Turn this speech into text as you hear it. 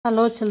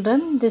Hello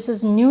children, this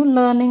is new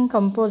learning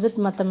composite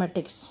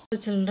mathematics. So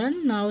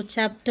children, now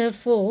chapter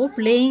 4,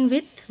 playing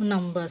with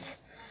numbers.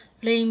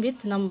 Playing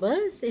with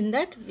numbers, in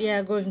that we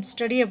are going to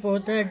study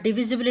about the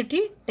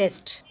divisibility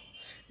test.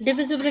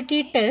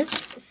 Divisibility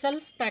test,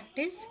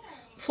 self-practice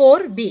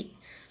 4b.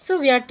 So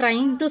we are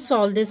trying to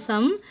solve this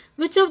sum.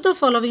 Which of the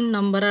following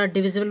number are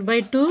divisible by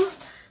 2?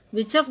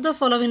 Which of the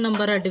following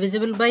number are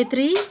divisible by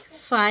 3,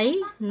 5,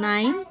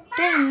 9,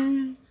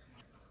 10?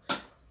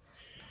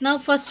 Now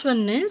first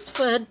one is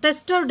for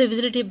test of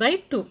divisibility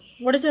by 2.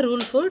 What is the rule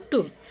for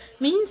 2?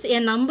 Means a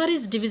number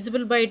is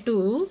divisible by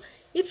 2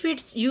 if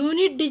its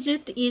unit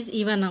digit is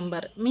even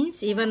number.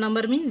 Means even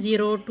number means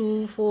 0,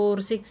 2, 4,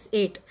 6,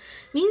 8.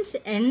 Means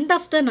end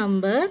of the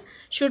number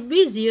should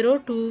be 0,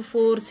 2,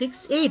 4,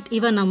 6, 8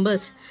 even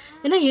numbers.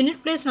 In a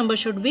unit place number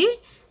should be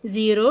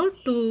 0,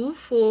 2,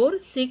 4,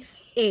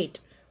 6, 8.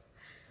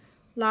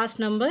 Last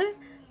number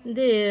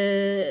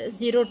the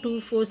 0,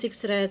 2, 4,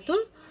 6 रहे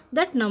तो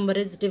that number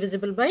is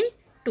divisible by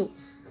 2.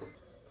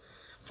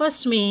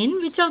 First main,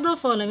 which of the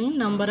following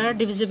number are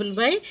divisible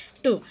by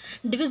 2?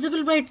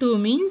 Divisible by 2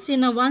 means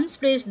in a ones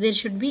place there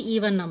should be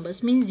even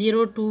numbers. Means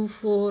 0, 2,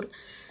 4,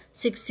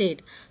 6,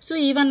 8. So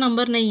even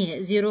number नहीं है.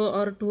 0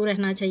 और 2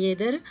 रहना चाहिए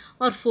इधर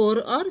और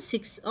 4 और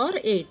 6 और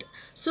 8.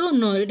 So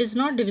no, it is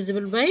not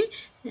divisible by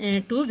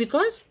 2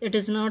 because it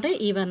is not a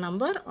even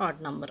number,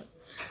 odd number.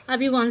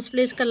 अभी ones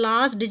place का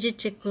last digit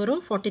check करो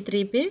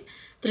 43 पे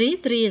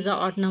 3 is a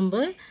odd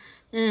number.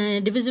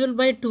 Divisible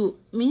by 2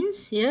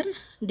 means here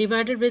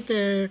divided with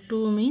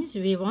 2 means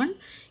we want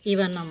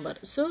even number,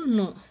 so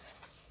no.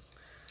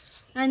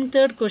 And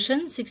third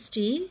question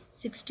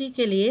 60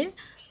 के लिए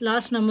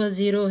last number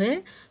 0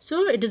 है,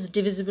 so it is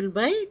divisible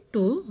by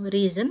 2.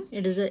 Reason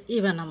it is a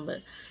even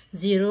number.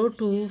 0,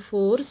 2,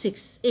 4,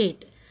 6,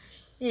 8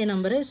 a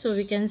number है, so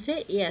we can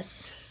say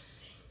yes.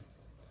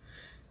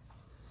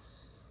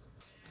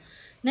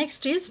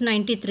 Next is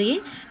 93.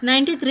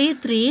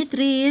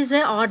 3 is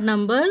a odd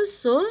number,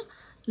 so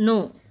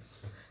no.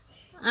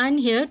 And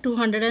here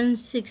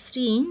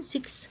 216,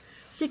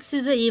 6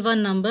 is a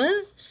even number,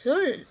 so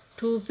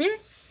 2 पे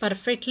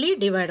perfectly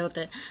divide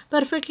होता है.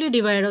 Perfectly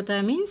divide होता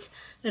है means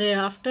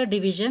after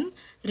division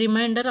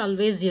remainder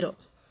always 0.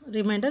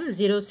 Remainder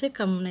 0 से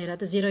कम नहीं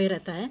रहता, 0 ही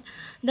रहता है.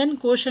 Then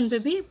quotient पे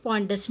भी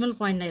decimal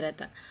point नहीं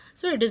रहता.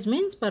 So it is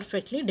means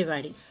perfectly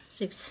dividing.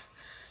 6.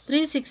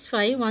 3, 6,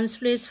 5, ones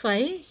place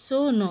 5,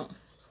 so no.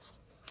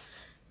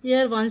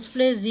 Here ones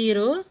place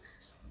 0,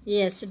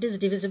 yes, it is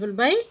divisible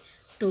by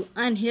 2.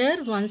 And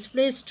here ones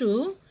place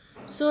 2,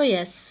 so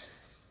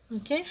yes.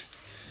 Okay.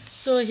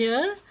 So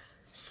here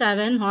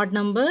 7 odd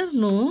number,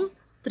 no.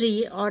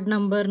 3 odd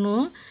number,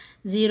 no.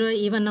 0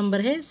 even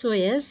number hai, so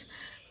yes.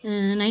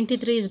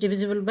 93 is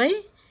divisible by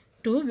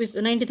 2.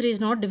 93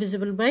 is not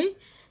divisible by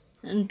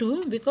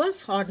 2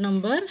 because odd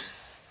number.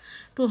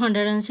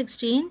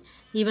 216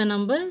 even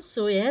number,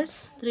 so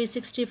yes.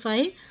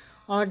 365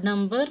 odd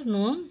number,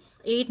 no.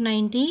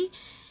 890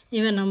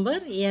 even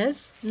number,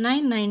 yes.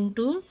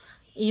 992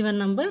 even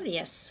number,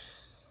 yes.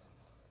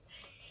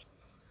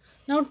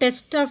 Now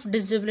test of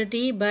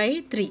divisibility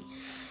by 3.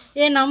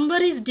 A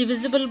number is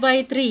divisible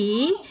by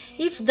 3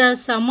 if the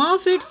sum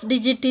of its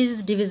digit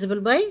is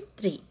divisible by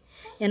 3.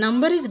 A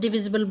number is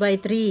divisible by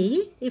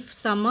 3 if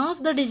sum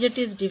of the digit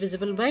is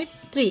divisible by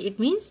 3. It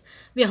means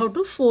we have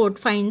to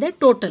find the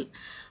total.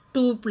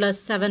 2 plus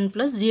 7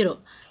 plus 0.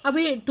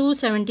 अभी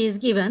 270 is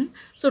given.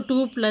 So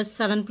 2 plus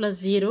 7 plus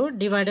 0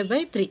 divided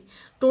by 3.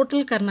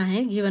 Total करना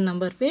है given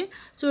number पे.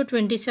 So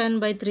 27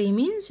 by 3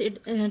 means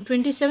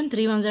 27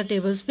 3 ones are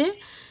tables पे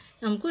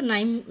हमको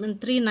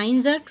 3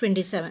 9s are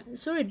 27.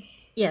 So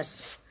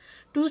yes,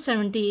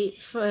 270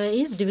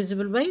 is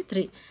divisible by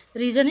 3.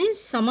 Reason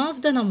is sum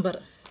of the number.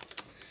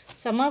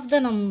 Sum of the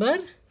number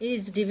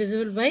is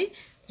divisible by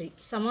 3.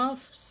 Sum of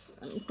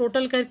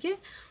total करके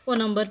वो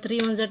number 3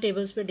 ones are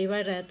tables पे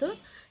divide रहा है तो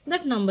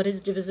that number is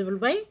divisible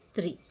by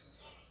 3.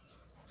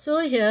 So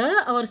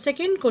here our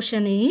second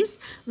question is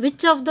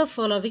which of the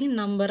following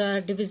number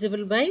are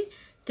divisible by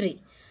 3?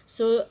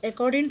 So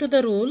according to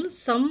the rule,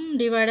 sum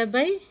divided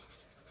by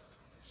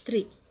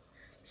 3.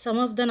 Sum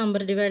of the number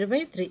divided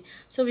by 3.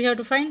 So we have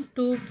to find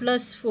 2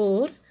 plus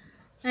 4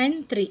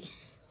 and 3.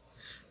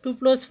 2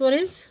 plus 4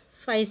 is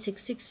 5,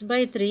 6. 6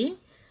 by 3.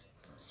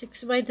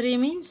 6 by 3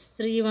 means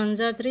 3 ones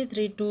are 3,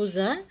 3 twos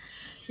are.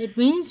 It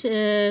means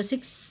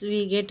 6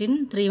 we get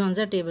in 3 ones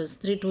are tables.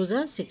 3 twos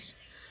are 6.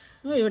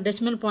 your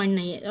decimal point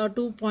नहीं है और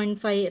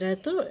 2.5 रहे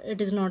तो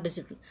it is not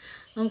divisible.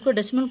 हमको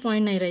decimal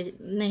point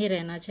नहीं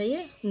रहना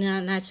चाहिए.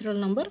 Natural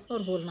number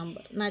और whole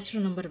number.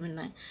 Natural number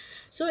मिलना है.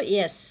 So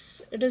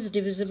yes, it is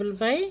divisible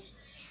by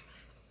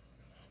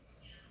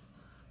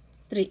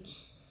 3.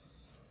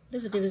 It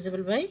is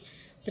divisible by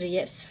 3.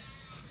 Yes.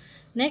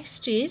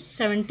 Next is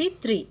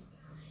 73.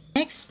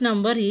 Next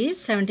number is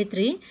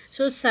 73.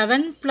 So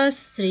 7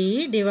 plus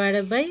 3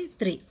 divided by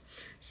 3.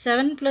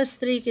 7 plus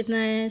 3 कितना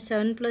है?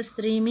 7 plus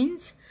 3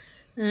 means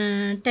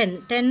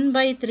 10. 10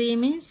 by 3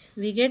 means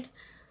we get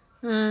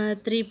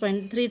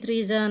 3.3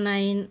 3s are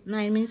 9.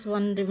 9 means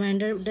 1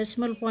 remainder.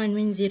 Decimal point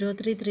means 0.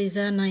 3 3s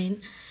are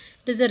 9.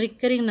 It is a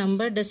recurring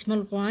number,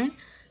 decimal point,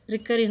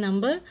 recurring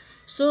number.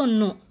 So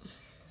no.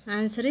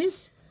 Answer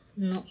is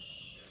no.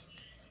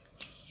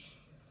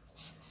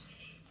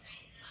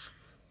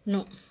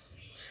 No.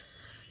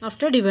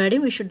 After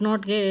dividing, we should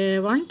not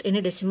want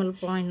any decimal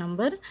point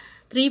number.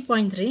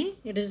 3.3,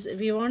 it is,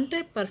 we want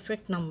a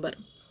perfect number,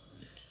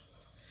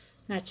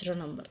 natural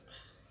number.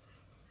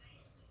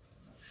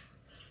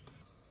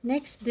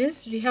 Next,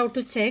 this we have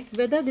to check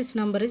whether this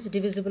number is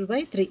divisible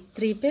by 3.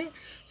 3 pe,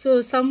 so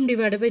sum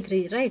divided by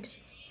 3, right?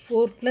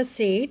 4 plus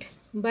 8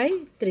 by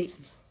 3.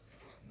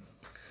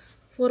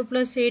 4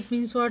 plus 8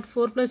 means what?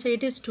 4 plus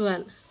 8 is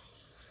 12,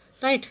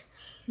 right?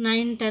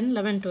 9, 10,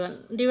 11,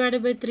 12.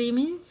 Divided by 3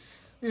 means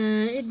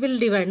it will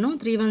divide, no?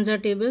 3 ones are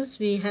tables,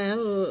 we have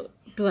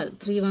 12.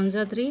 3 ones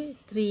are 3,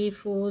 3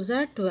 fours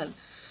are 12.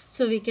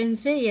 So we can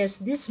say yes,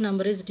 this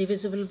number is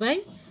divisible by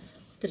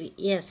 3.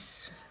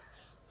 Yes.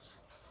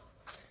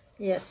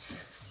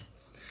 Yes.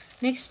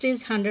 Next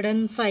is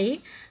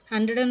 105.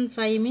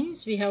 105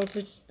 means we have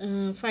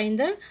to find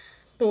the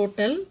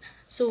total.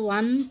 So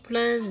 1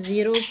 plus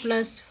 0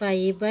 plus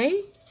 5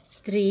 by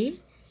 3.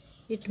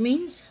 It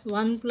means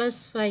 1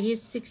 plus 5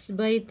 is 6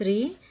 by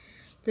 3.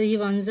 3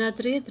 ones are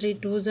 3, 3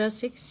 twos are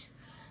 6.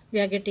 We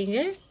are getting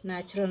a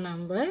natural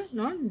number,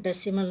 not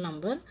decimal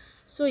number.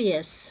 So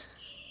yes,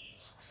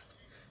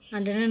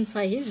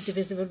 105 is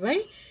divisible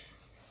by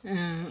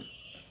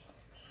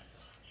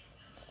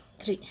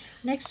 3.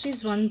 Next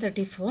is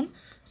 134.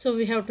 So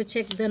we have to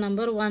check the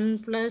number 1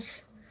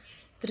 plus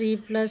 3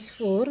 plus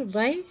 4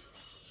 by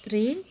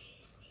 3.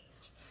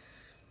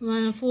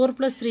 4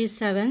 plus 3 is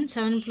 7.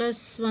 7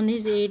 plus 1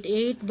 is 8.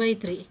 8 by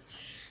 3.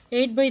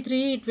 8 by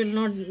 3, it will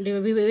not,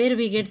 where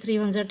we get 3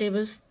 ones are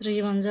tables,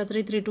 3 ones are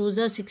 3, 3 twos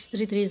are 6,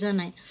 3 threes are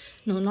 9.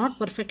 No, not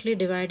perfectly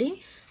dividing.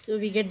 So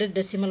we get the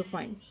decimal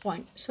point.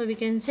 So we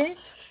can say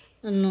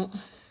no.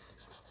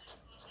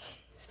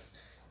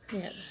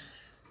 Here.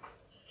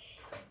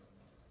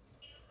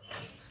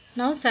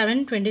 Now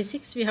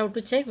 726, we have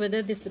to check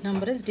whether this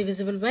number is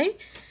divisible by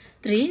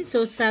 3.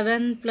 So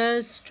 7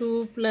 plus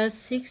 2 plus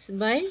 6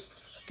 by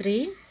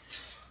 3.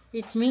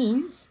 It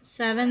means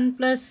 7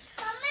 plus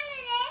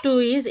 2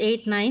 is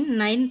 8, 9.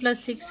 9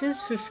 plus 6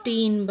 is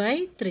 15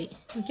 by 3.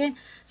 Okay.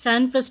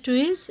 7 plus 2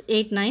 is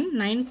 8, 9.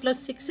 9 plus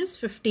 6 is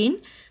 15.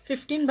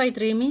 15 by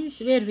 3 means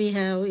where we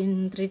have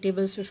in 3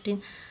 tables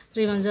 15.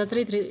 3 ones are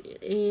 3,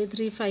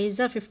 3 5s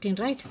are 15,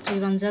 right? 3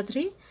 ones are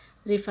 3,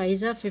 3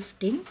 5s are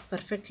 15.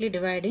 Perfectly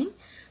dividing.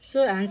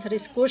 So answer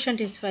is quotient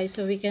is 5.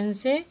 So we can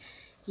say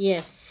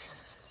yes.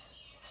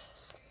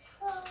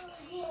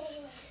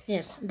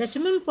 Yes.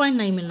 Decimal point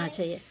nahi milna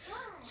chahiye.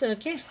 So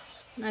okay.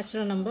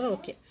 Natural number,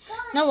 okay.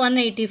 Now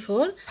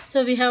 184.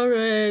 So we have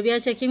we are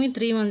checking with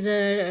 3 ones,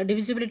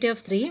 divisibility of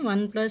 3.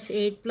 1 plus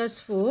 8 plus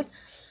 4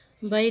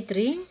 by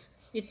 3.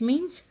 It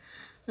means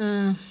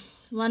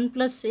 1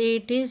 plus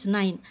 8 is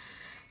 9.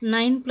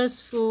 9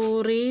 plus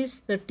 4 is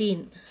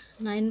 13.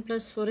 9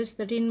 plus 4 is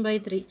 13 by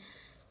 3.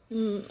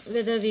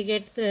 Whether we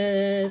get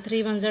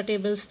 3 ones are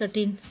tables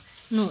 13.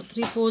 No,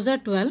 3 fours are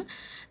 12.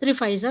 3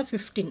 fives are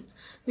 15.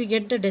 We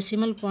get the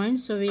decimal point.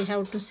 So we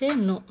have to say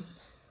no.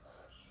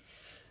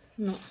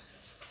 No.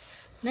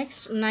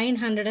 Next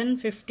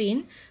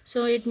 915.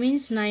 So it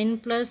means 9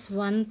 plus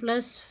 1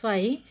 plus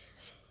 5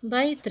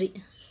 by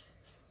 3.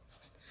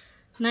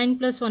 9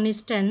 plus 1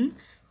 is 10.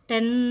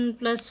 10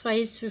 plus 5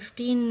 is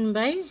 15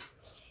 by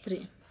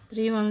 3.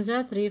 3 ones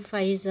are 3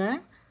 5s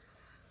are.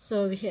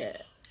 So we are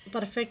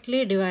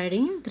perfectly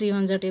dividing. 3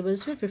 ones are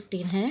tables with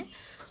 15 hai.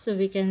 So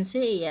we can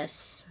say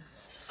yes.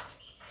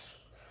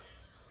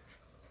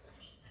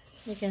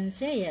 We can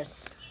say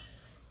yes.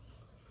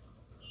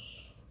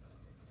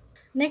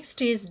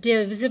 Next is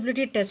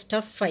divisibility test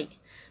of 5.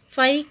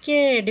 5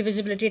 के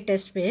divisibility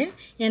test पे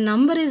a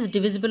number is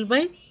divisible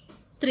by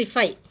 3.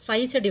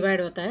 5 से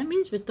divide होता है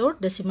means without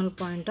decimal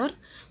point or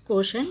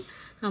quotient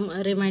हम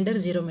reminder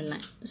 0 मिलना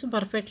है. So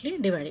perfectly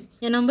dividing.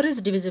 A number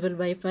is divisible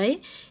by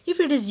 5 if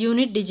it is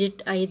unit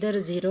digit either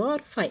 0 or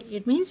 5.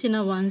 It means in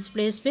a ones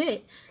place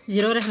पे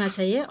 0 रहना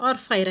चाहिए और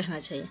 5 रहना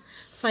चाहिए.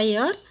 5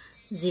 और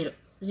 0.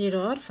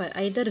 0 और 5.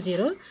 Either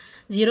 0.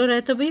 0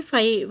 रहे तो भी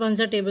 5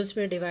 ones are tables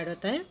पे divide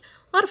होता है.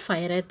 और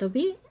 5 रहे तो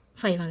भी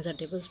 5 ones are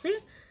tables पे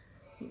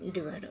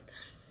डिवाइड होता है.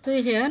 तो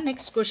here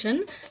next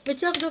question,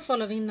 which of the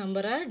following number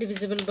are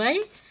divisible by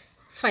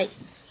 5?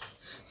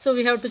 So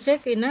we have to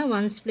check in a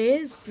ones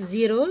place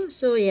 0.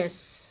 So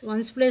yes,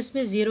 ones place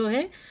पे 0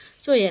 है.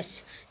 So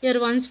yes, here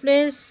ones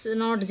place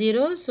not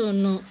 0. So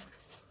no.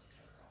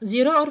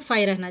 0 और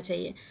 5 रहना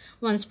चाहिए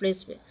ones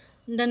place पे.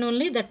 Then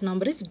only that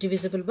number is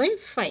divisible by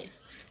 5.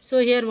 So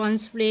here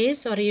ones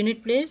place or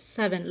unit place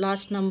 7,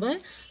 last number.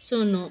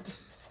 So no.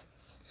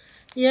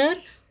 Here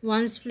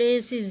ones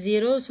place is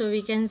 0, so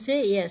we can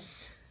say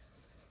yes.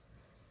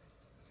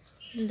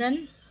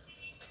 Then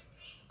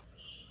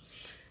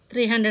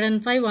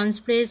 305 ones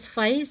place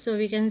 5, so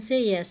we can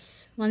say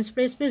yes. Ones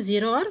place पे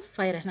 0 और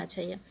 5 रहना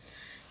चाहिए.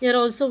 Here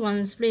also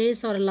ones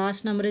place or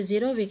last number is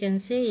 0, we can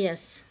say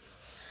yes.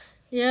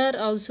 Here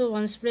also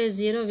ones place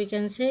 0, we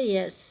can say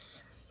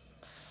yes.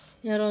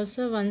 Here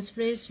also ones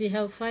place we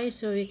have 5,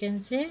 so we can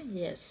say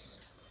yes.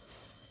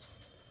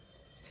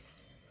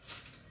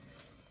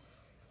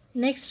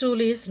 Next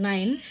rule is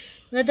 9.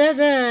 Whether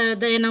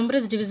the number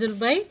is divisible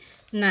by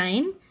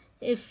 9,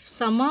 if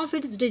sum of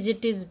its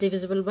digit is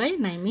divisible by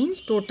 9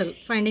 means total.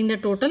 Finding the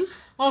total.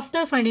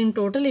 After finding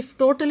total, if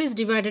total is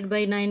divided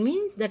by 9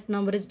 means that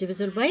number is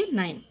divisible by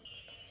 9.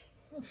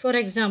 For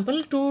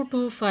example, 2,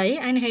 2, 5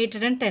 and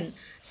 810.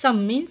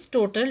 Sum means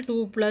total.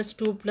 2 plus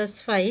 2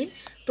 plus 5.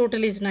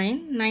 Total is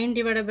 9. 9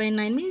 divided by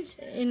 9 means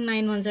in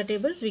 9 ones are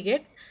tables we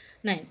get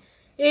 9.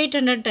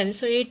 810.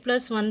 So 8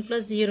 plus 1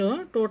 plus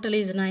 0. Total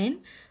is 9.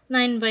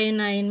 9 by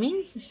 9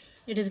 means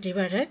it is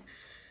divided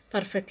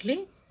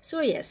perfectly.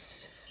 So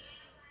yes.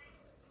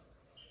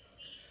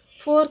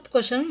 Fourth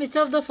question, which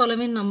of the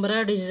following number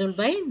are divisible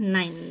by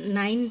 9?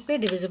 9 पे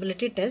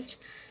divisibility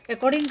test.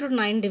 According to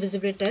 9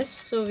 divisibility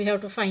test, so we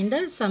have to find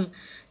the sum.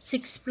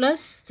 6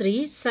 plus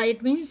 3, so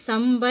it means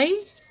sum by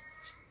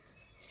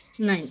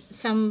 9.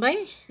 Sum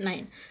by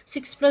 9.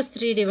 6 plus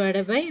 3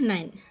 divided by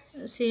 9.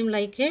 Same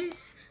like a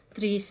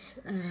 3's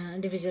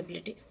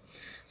divisibility.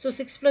 So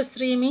 6 plus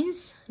 3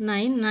 means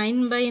 9.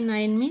 9 by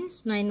 9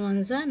 means 9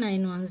 ones are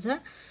 9 ones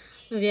are.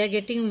 We are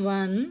getting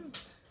 1.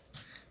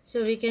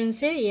 So we can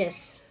say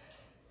yes.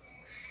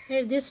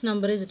 Here this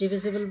number is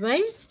divisible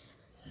by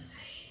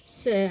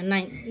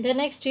 9. The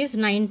next is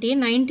 90.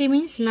 90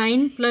 means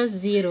 9 plus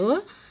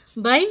 0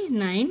 by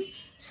 9.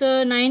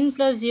 So 9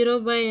 plus 0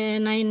 by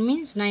 9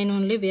 means 9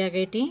 only we are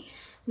getting.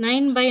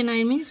 9 by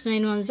 9 means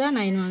 9 ones are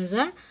 9 ones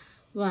are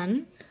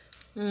 1.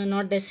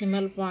 Not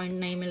decimal point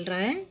 9 mil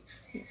raha hai.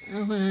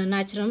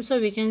 Natural. So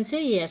we can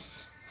say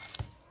yes.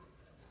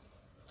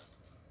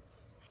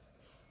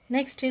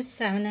 Next is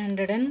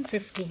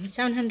 715.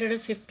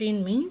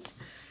 715 means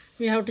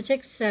we have to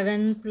check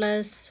 7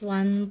 plus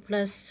 1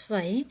 plus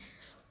 5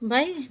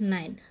 by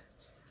 9.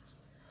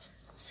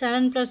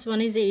 7 plus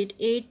 1 is 8.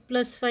 8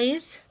 plus 5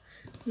 is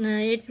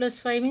 8 plus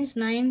 5 means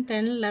 9,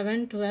 10,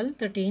 11, 12,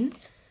 13.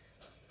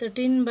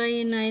 13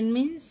 by 9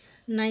 means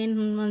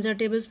 9 ones are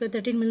tables पे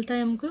 13 मिलता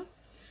है हमको.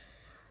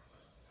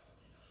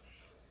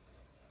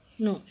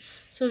 No.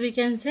 So we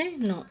can say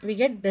no. We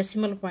get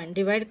decimal point.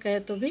 Divide करे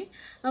तो भी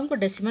हमको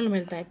decimal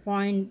मिलता है.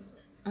 Point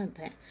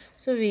आता है.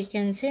 So we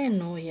can say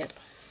no here.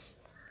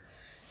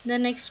 The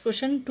next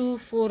question 2,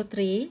 4,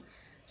 3.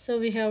 So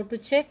we have to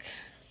check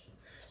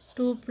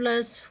 2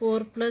 plus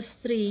 4 plus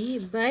 3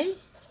 by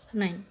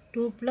 9.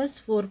 2 plus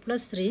 4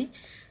 plus 3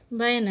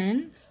 by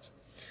 9.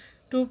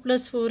 2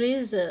 plus 4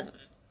 is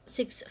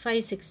 6,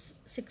 5, 6.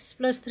 6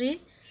 plus 3,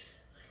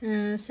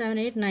 7,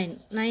 8, 9.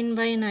 9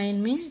 by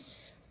 9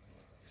 means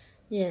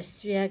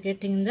yes, we are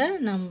getting the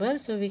number.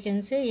 So we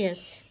can say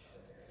yes.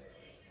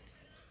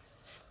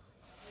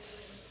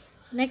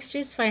 Next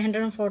is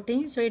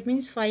 514. So it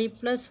means 5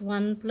 plus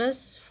 1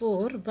 plus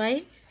 4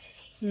 by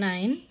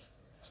 9.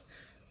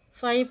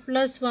 5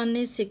 plus 1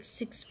 is 6.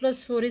 6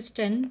 plus 4 is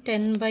 10.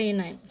 10 by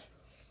 9.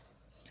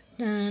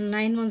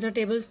 9 ones are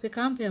tables पे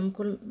कहाँ पे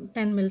हमको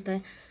 10 मिलता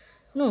है?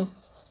 No.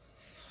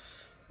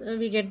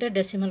 We get the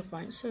decimal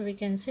point. So we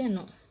can say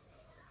no.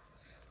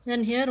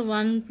 Then here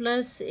 1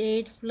 plus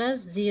 8 plus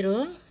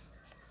 0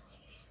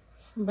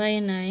 by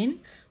 9.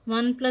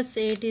 1 plus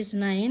 8 is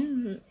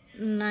 9.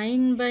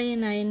 9 by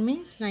 9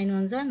 means 9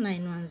 ones are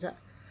 9 ones are.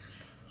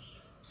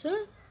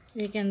 So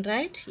we can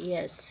write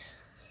yes.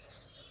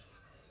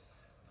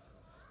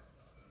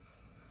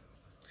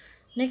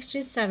 Next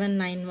is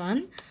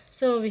 791.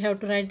 So we have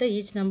to write the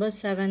each number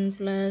 7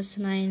 plus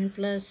 9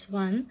 plus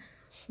 1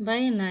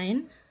 by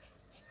 9.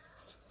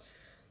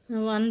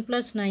 1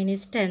 plus 9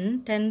 is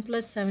 10. 10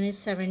 plus 7 is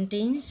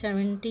 17.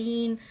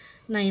 17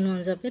 9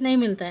 ones up नहीं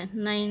मिलता है.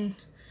 9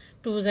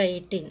 2s are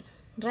 18.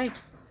 Right?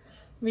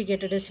 We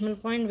get a decimal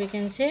point. We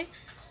can say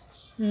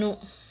no.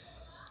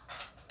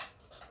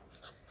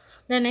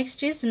 The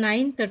next is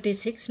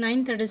 936.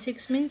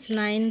 936 means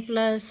 9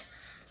 plus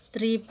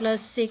 3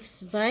 plus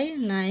 6 by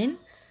 9.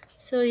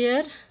 So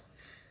here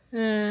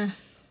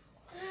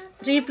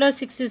 3 plus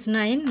 6 is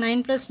 9.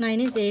 9 plus 9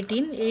 is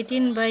 18.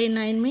 18 by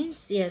 9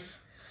 means yes.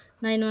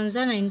 9 ones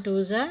are 9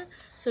 twos are.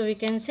 So we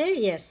can say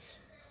yes.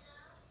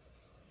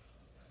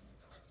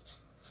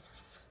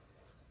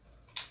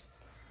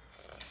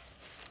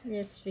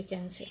 Yes, we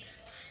can say.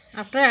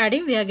 After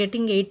adding, we are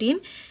getting 18.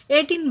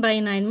 18 by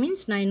 9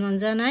 means 9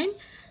 ones are 9.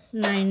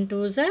 9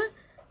 twos are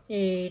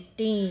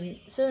 18.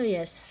 So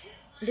yes,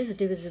 it is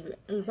divisible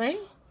by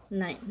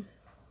 9.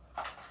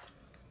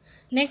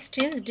 Next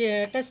is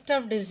test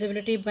of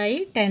divisibility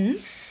by 10.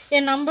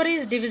 A number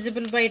is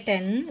divisible by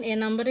 10. A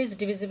number is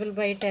divisible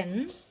by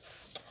 10.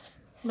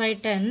 By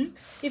 10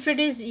 if it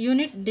is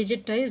unit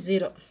digit is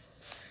 0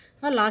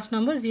 और last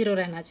number 0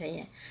 रहना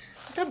चाहिए.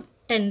 तब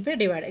 10 पे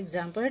divide.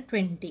 Example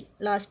 20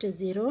 last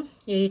 0.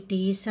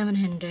 80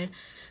 700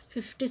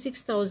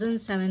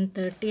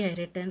 56,730 I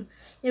written.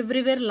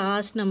 Everywhere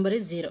last number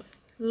is 0.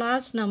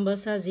 Last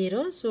numbers are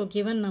 0. So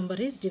given number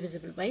is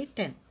divisible by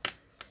 10.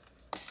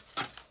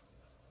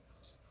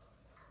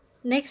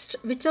 Next,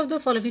 which of the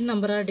following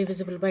number are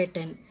divisible by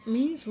 10?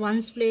 Means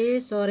ones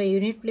place or a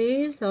unit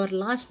place or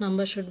last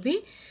number should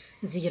be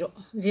 0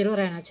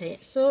 रहना चाहिए.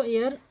 So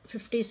here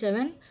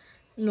 57,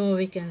 no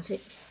we can say.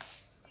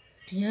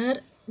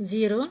 Here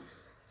 0,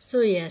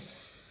 so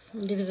yes,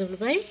 divisible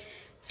by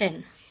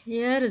 10.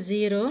 Here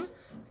 0,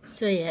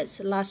 so yes,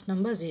 last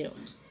number 0.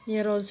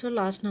 Here also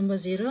last number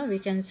 0, we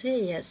can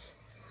say yes.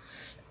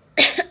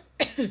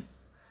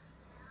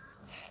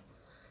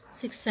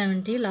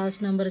 670,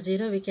 last number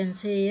 0, we can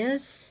say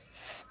yes.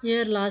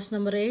 Here last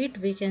number 8,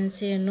 we can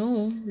say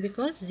no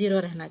because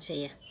 0 रहना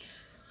चाहिए.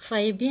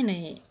 5 भी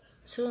नहीं,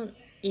 so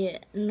yeah,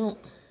 no.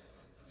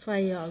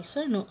 5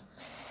 also no.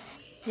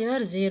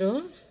 Here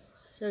 0,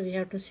 so we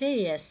have to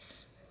say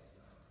yes.